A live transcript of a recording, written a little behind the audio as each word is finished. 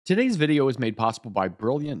Today's video is made possible by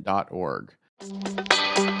Brilliant.org.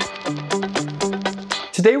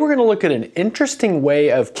 Today we're going to look at an interesting way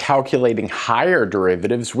of calculating higher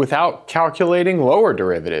derivatives without calculating lower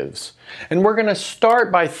derivatives. And we're going to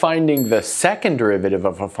start by finding the second derivative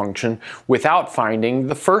of a function without finding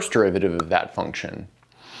the first derivative of that function.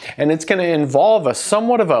 And it's going to involve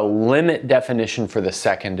somewhat of a limit definition for the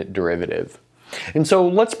second derivative. And so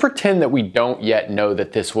let's pretend that we don't yet know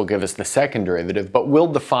that this will give us the second derivative, but we'll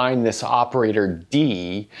define this operator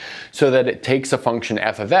d so that it takes a function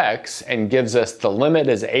f of x and gives us the limit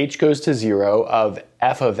as h goes to 0 of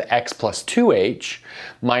f of x plus 2h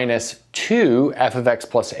minus 2 f of x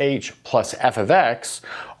plus h plus f of x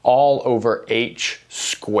all over h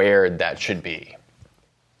squared, that should be.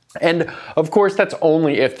 And of course, that's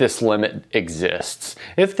only if this limit exists.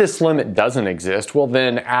 If this limit doesn't exist, well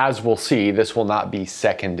then, as we'll see, this will not be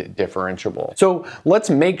second differentiable. So let's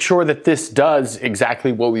make sure that this does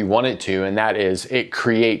exactly what we want it to, and that is it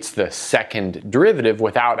creates the second derivative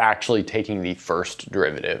without actually taking the first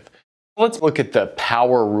derivative. Let's look at the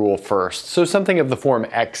power rule first. So something of the form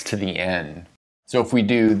x to the n. So if we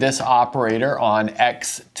do this operator on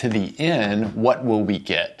x to the n, what will we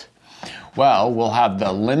get? Well, we'll have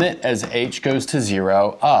the limit as h goes to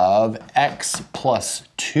 0 of x plus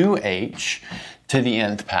 2h to the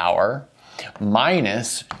nth power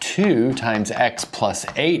minus 2 times x plus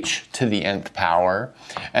h to the nth power,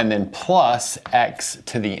 and then plus x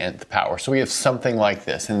to the nth power. So we have something like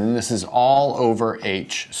this, and then this is all over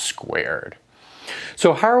h squared.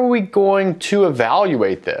 So how are we going to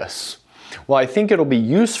evaluate this? Well, I think it'll be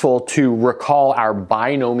useful to recall our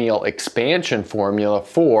binomial expansion formula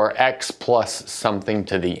for x plus something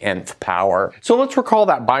to the nth power. So let's recall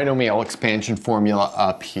that binomial expansion formula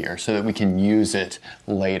up here so that we can use it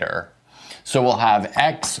later. So we'll have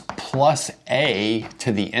x plus a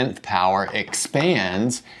to the nth power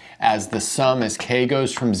expands as the sum as k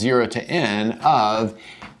goes from 0 to n of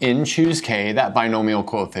n choose k, that binomial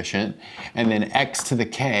coefficient, and then x to the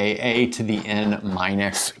k, a to the n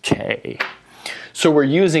minus k. So we're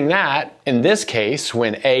using that in this case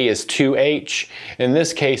when a is 2h, in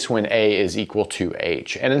this case when a is equal to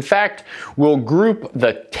h. And in fact, we'll group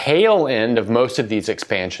the tail end of most of these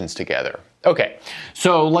expansions together. Okay,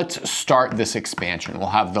 so let's start this expansion. We'll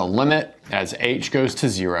have the limit as h goes to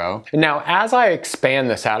 0. And now as I expand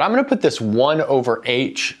this out, I'm going to put this 1 over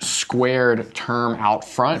h squared term out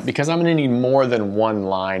front because I'm going to need more than one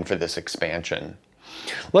line for this expansion.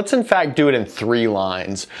 Let's in fact do it in 3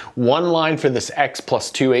 lines. One line for this x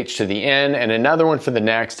plus 2h to the n, and another one for the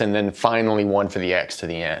next, and then finally one for the x to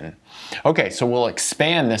the n. Okay, so we'll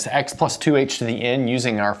expand this x plus 2h to the n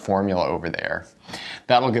using our formula over there.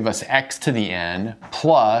 That'll give us x to the n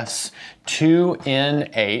plus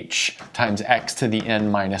 2nh times x to the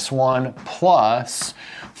n minus 1 plus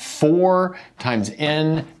 4 times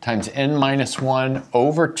n minus 1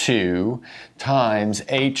 over 2 times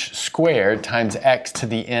h squared times x to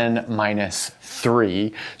the n minus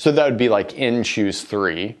 3. So that would be like n choose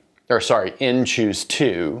 3. Or sorry, n choose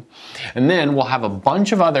 2. And then we'll have a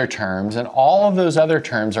bunch of other terms, and all of those other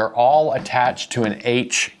terms are all attached to an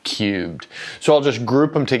h cubed. So I'll just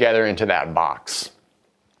group them together into that box.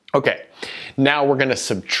 Okay, now we're going to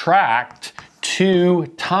subtract 2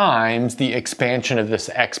 times the expansion of this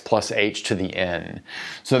x plus h to the n.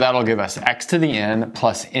 So that'll give us x to the n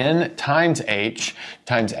plus n times h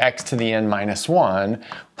times x to the n minus 1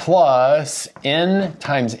 plus n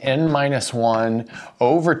times n minus 1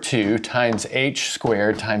 over 2 times h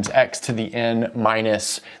squared times x to the n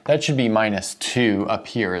minus, that should be minus 2 up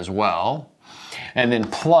here as well. And then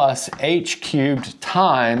plus h cubed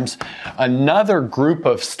times another group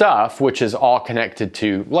of stuff, which is all connected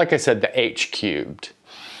to, like I said, the h cubed.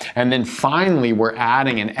 And then finally, we're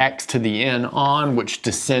adding an x to the n on, which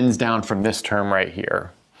descends down from this term right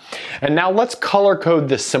here. And now let's color code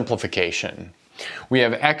this simplification. We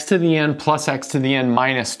have x to the n plus x to the n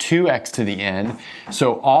minus 2x to the n.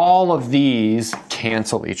 So all of these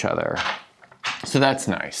cancel each other. So that's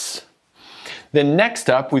nice. Then next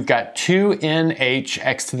up, we've got 2nh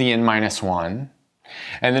x to the n minus 1.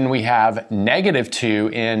 And then we have negative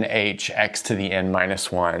 2nh x to the n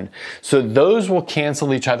minus 1. So those will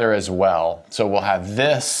cancel each other as well. So we'll have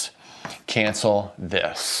this cancel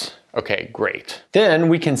this. Okay, great. Then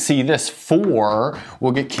we can see this 4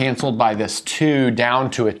 will get canceled by this 2 down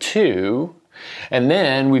to a 2. And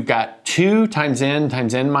then we've got 2 times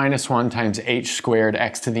n minus 1 times h squared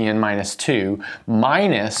x to the n minus 2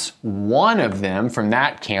 minus one of them from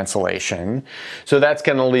that cancellation. So that's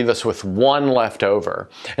going to leave us with 1 left over.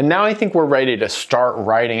 And now I think we're ready to start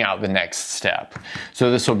writing out the next step.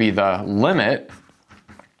 So this will be the limit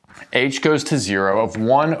h goes to 0 of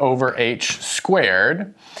 1 over h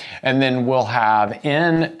squared, and then we'll have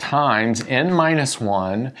n times n minus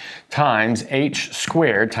 1 times h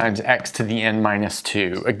squared times x to the n minus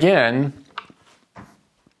 2. Again,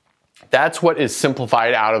 that's what is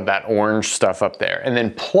simplified out of that orange stuff up there. And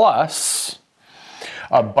then plus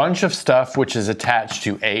a bunch of stuff which is attached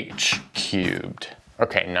to h cubed.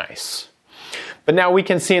 Okay, nice. But now we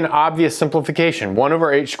can see an obvious simplification. 1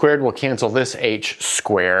 over h squared will cancel this h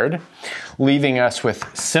squared, leaving us with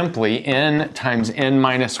simply n times n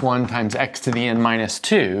minus 1 times x to the n minus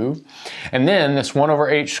 2. And then this 1 over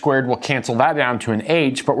h squared will cancel that down to an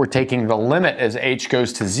h, but we're taking the limit as h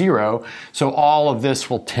goes to 0, so all of this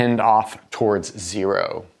will tend off towards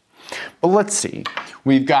 0. But let's see,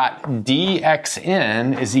 we've got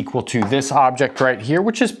dxn is equal to this object right here,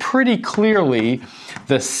 which is pretty clearly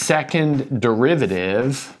the second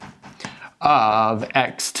derivative of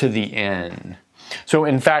x to the n. So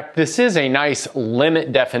in fact, this is a nice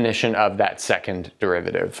limit definition of that second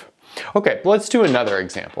derivative. Okay, let's do another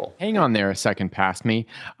example. Hang on there a second past me.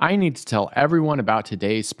 I need to tell everyone about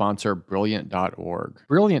today's sponsor, Brilliant.org.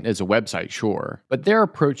 Brilliant is a website, sure, but their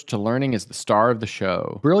approach to learning is the star of the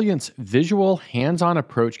show. Brilliant's visual, hands-on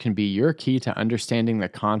approach can be your key to understanding the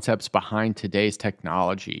concepts behind today's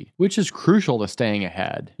technology, which is crucial to staying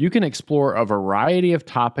ahead. You can explore a variety of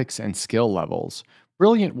topics and skill levels.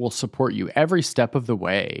 Brilliant will support you every step of the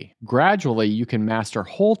way. Gradually, you can master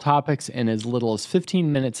whole topics in as little as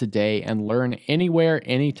 15 minutes a day and learn anywhere,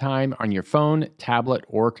 anytime on your phone, tablet,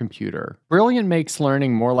 or computer. Brilliant makes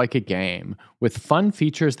learning more like a game, with fun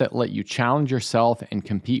features that let you challenge yourself and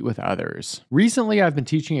compete with others. Recently, I've been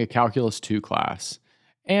teaching a Calculus 2 class,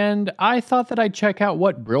 and I thought that I'd check out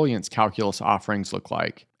what Brilliant's calculus offerings look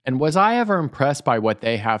like. And was I ever impressed by what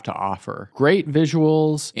they have to offer? Great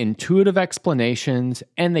visuals, intuitive explanations,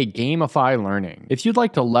 and they gamify learning. If you'd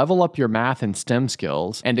like to level up your math and STEM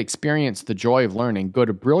skills and experience the joy of learning, go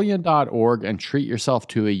to Brilliant.org and treat yourself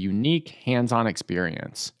to a unique hands-on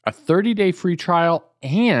experience. A 30-day free trial,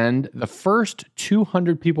 and the first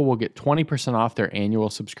 200 people will get 20% off their annual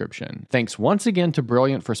subscription. Thanks once again to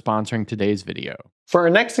Brilliant for sponsoring today's video. For our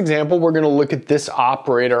next example, we're going to look at this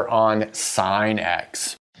operator on sine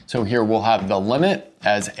x. So here we'll have the limit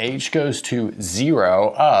as h goes to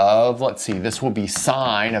 0 of, let's see, this will be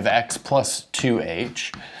sine of x plus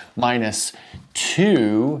 2h minus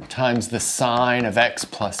 2 times the sine of x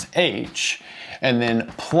plus h, and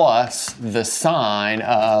then plus the sine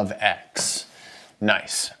of x.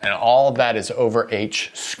 Nice, and all of that is over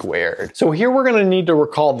h squared. So here we're gonna need to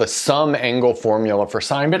recall the sum angle formula for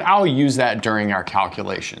sine, but I'll use that during our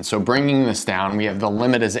calculation. So bringing this down, we have the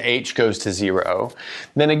limit as h goes to 0.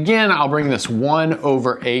 Then again, I'll bring this 1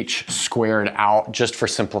 over h squared out just for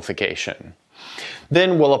simplification.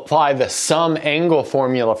 Then we'll apply the sum angle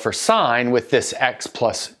formula for sine with this x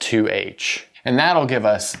plus 2h. And that'll give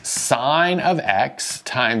us sine of x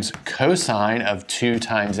times cosine of 2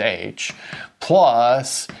 times h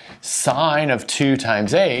plus sine of 2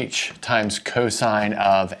 times h times cosine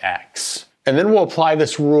of x. And then we'll apply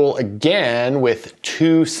this rule again with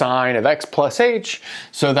 2 sine of x plus h,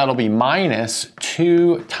 so that'll be minus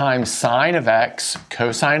 2 times sine of x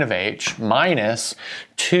cosine of h minus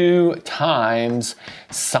 2 times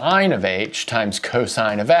sine of h times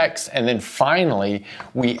cosine of x, and then finally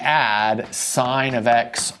we add sine of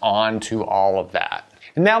x onto all of that.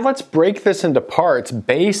 And now let's break this into parts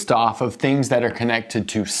based off of things that are connected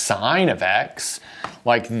to sine of x,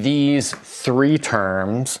 like these 3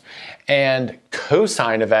 terms, and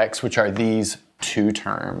cosine of x, which are these 2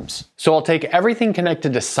 terms. So I'll take everything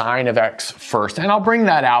connected to sine of x first, and I'll bring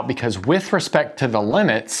that out because with respect to the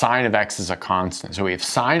limit, sine of x is a constant. So we have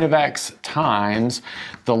sine of x times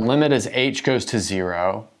the limit as h goes to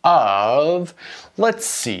 0 of, let's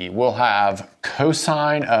see, we'll have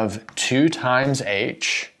cosine of 2 times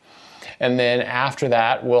h, and then after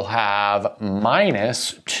that we'll have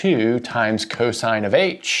minus 2 times cosine of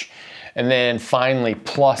h, and then finally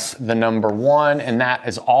plus the number 1, and that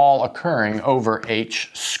is all occurring over h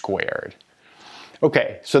squared.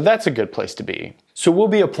 Okay, so that's a good place to be. So we'll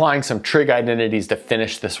be applying some trig identities to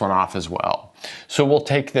finish this one off as well. So we'll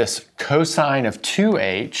take this cosine of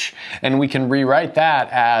 2h, and we can rewrite that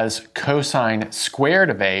as cosine squared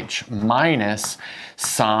of h minus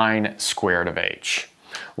sine squared of h,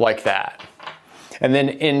 like that. And then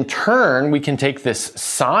in turn, we can take this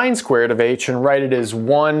sine squared of h and write it as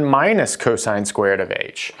 1 minus cosine squared of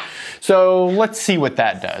h. So let's see what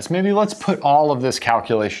that does. Maybe let's put all of this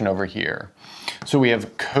calculation over here. So we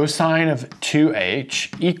have cosine of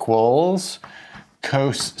 2h equals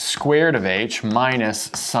cos squared of h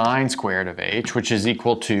minus sine squared of h, which is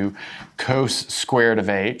equal to cos squared of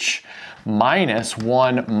h minus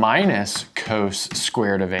 1 minus cos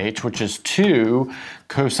squared of h, which is 2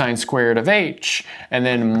 cosine squared of h, and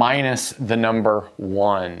then minus the number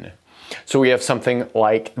 1. So we have something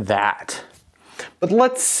like that. But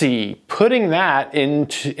let's see, putting that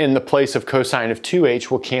in the place of cosine of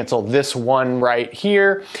 2h will cancel this 1 right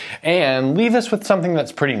here and leave us with something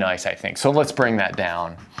that's pretty nice, I think. So let's bring that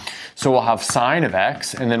down. So we'll have sine of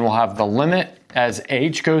x, and then we'll have the limit as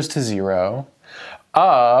h goes to 0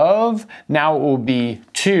 of, now it will be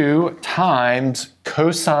 2 times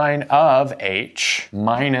cosine of h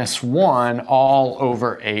minus 1 all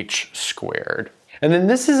over h squared. And then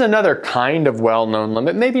this is another kind of well-known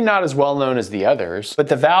limit, maybe not as well-known as the others, but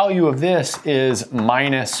the value of this is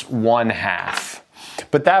minus 1/2.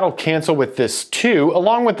 But that'll cancel with this 2,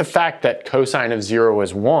 along with the fact that cosine of 0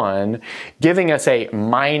 is 1, giving us a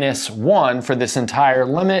minus 1 for this entire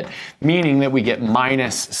limit, meaning that we get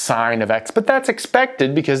minus sine of x. But that's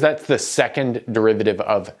expected because that's the second derivative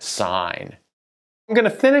of sine. I'm going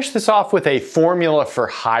to finish this off with a formula for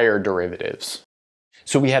higher derivatives.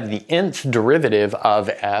 So we have the nth derivative of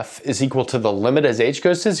f is equal to the limit as h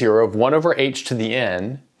goes to 0 of 1 over h to the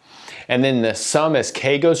n, and then the sum as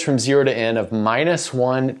k goes from 0 to n of minus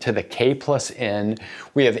 1 to the k plus n.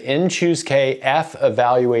 We have n choose k, f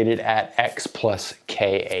evaluated at x plus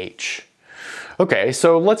kh. Okay,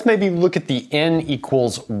 so let's maybe look at the n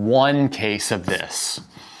equals 1 case of this.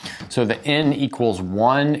 So the n equals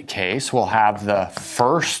 1 case, we'll have the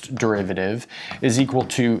first derivative is equal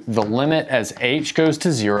to the limit as h goes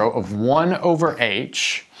to 0 of 1 over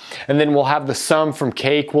h, and then we'll have the sum from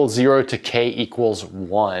k equals 0 to k equals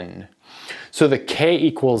 1. So the k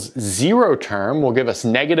equals 0 term will give us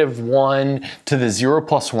negative 1 to the 0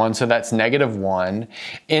 plus 1, so that's negative 1.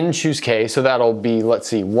 N choose k, so that'll be, let's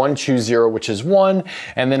see, 1 choose 0, which is 1,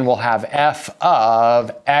 and then we'll have f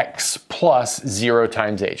of x plus 0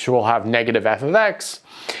 times h. So we'll have negative f of x,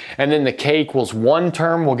 and then the k equals 1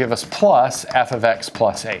 term will give us plus f of x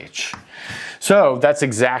plus h. So that's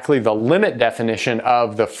exactly the limit definition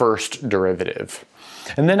of the first derivative.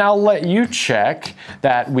 And then I'll let you check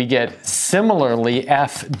that we get similarly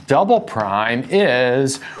f double prime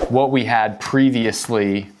is what we had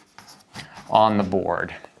previously on the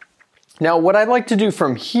board. Now what I'd like to do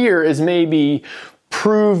from here is maybe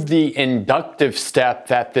prove the inductive step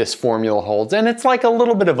that this formula holds, and it's like a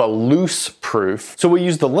little bit of a loose proof. So we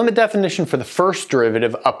use the limit definition for the first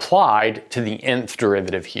derivative applied to the nth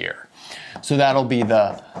derivative here. So that'll be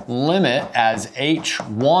the limit as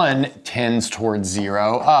h1 tends towards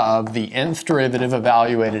 0 of the nth derivative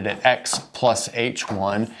evaluated at x plus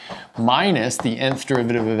h1 minus the nth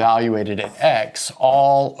derivative evaluated at x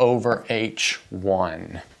all over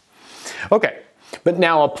h1. Okay, but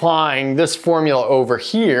now applying this formula over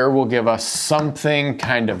here will give us something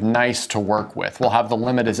kind of nice to work with. We'll have the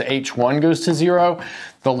limit as h1 goes to 0,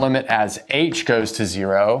 the limit as h goes to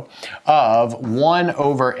 0 of 1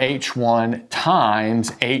 over h1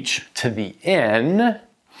 times h to the n,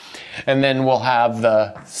 and then we'll have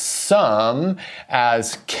the sum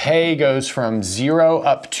as k goes from 0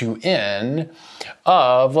 up to n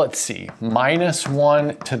of, let's see, minus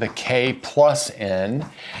 1 to the k plus n,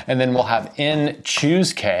 and then we'll have n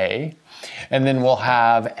choose k, and then we'll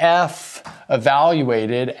have f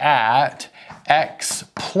evaluated at x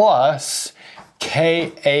plus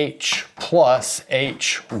kh plus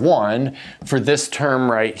h1 for this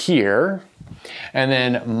term right here, and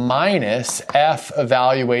then minus f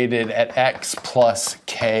evaluated at x plus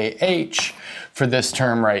kh for this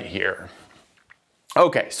term right here.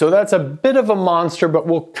 Okay, so that's a bit of a monster, but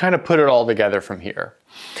we'll kind of put it all together from here.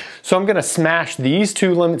 So I'm going to smash these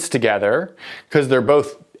two limits together because they're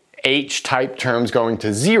both h-type terms going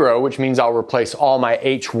to 0, which means I'll replace all my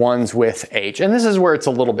h1s with h. And this is where it's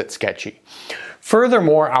a little bit sketchy.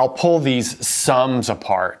 Furthermore, I'll pull these sums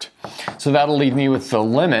apart. So that'll leave me with the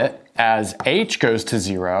limit as h goes to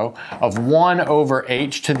 0 of 1 over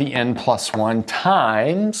h to the n plus 1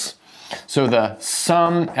 times, so the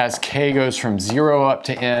sum as k goes from 0 up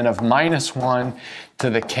to n of minus 1 to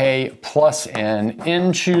the k plus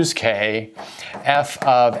n choose k, f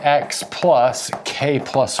of x plus k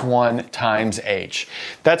plus 1 times h.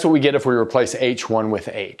 That's what we get if we replace h1 with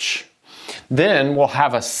h. Then we'll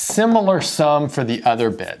have a similar sum for the other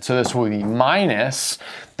bit. So this will be minus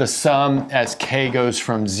the sum as k goes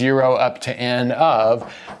from 0 up to n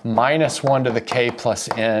of minus 1 to the k plus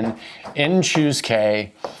n choose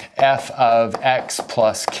k, f of x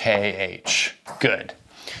plus kh. Good.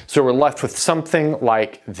 So we're left with something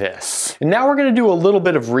like this. And now we're going to do a little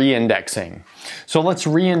bit of re-indexing. So let's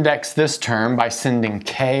reindex this term by sending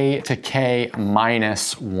k to k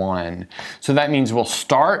minus 1. So that means we'll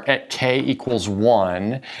start at k equals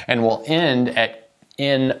 1 and we'll end at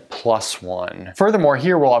n plus 1. Furthermore,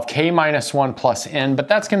 here we'll have k minus 1 plus n, but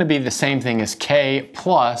that's going to be the same thing as k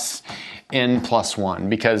plus n plus 1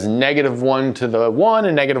 because negative 1 to the 1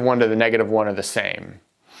 and negative 1 to the negative 1 are the same.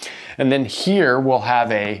 And then here we'll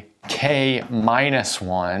have a k minus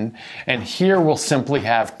 1, and here we'll simply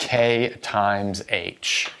have k times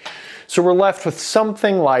h. So we're left with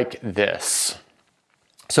something like this.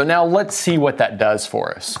 So now let's see what that does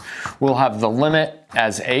for us. We'll have the limit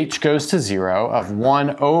as h goes to 0 of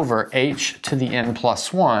 1 over h to the n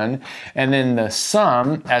plus 1, and then the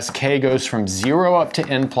sum as k goes from 0 up to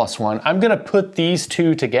n plus 1. I'm going to put these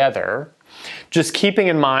two together, just keeping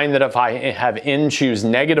in mind that if I have n choose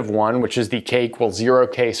negative 1, which is the k equals 0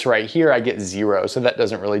 case right here, I get 0, so that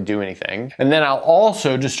doesn't really do anything. And then I'll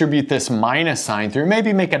also distribute this minus sign through,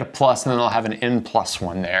 maybe make it a plus, and then I'll have an n plus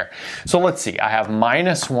 1 there. So let's see, I have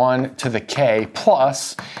minus 1 to the k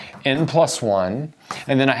plus n plus 1,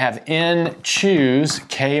 and then I have n choose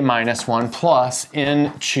k minus 1 plus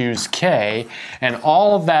n choose k, and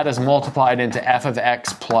all of that is multiplied into f of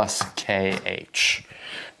x plus kh.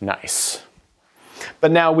 Nice.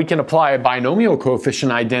 But now we can apply a binomial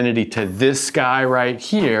coefficient identity to this guy right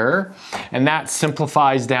here, and that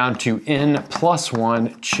simplifies down to n plus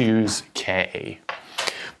 1 choose k.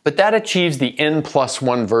 But that achieves the n plus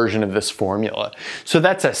 1 version of this formula. So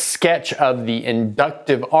that's a sketch of the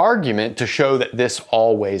inductive argument to show that this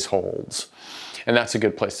always holds. And that's a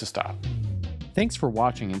good place to stop. Thanks for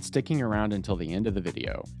watching and sticking around until the end of the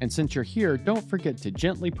video. And since you're here, don't forget to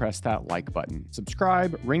gently press that like button,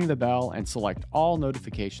 subscribe, ring the bell, and select all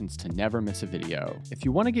notifications to never miss a video. If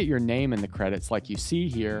you want to get your name in the credits like you see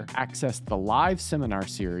here, access the live seminar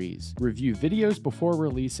series, review videos before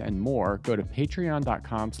release, and more, go to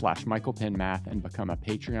patreon.com/michaelpennmath and become a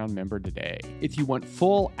Patreon member today. If you want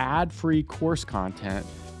full ad-free course content,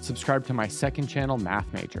 subscribe to my second channel,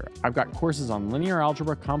 Math Major. I've got courses on linear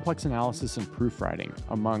algebra, complex analysis, and proofwriting,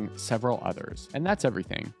 among several others. And that's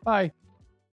everything. Bye.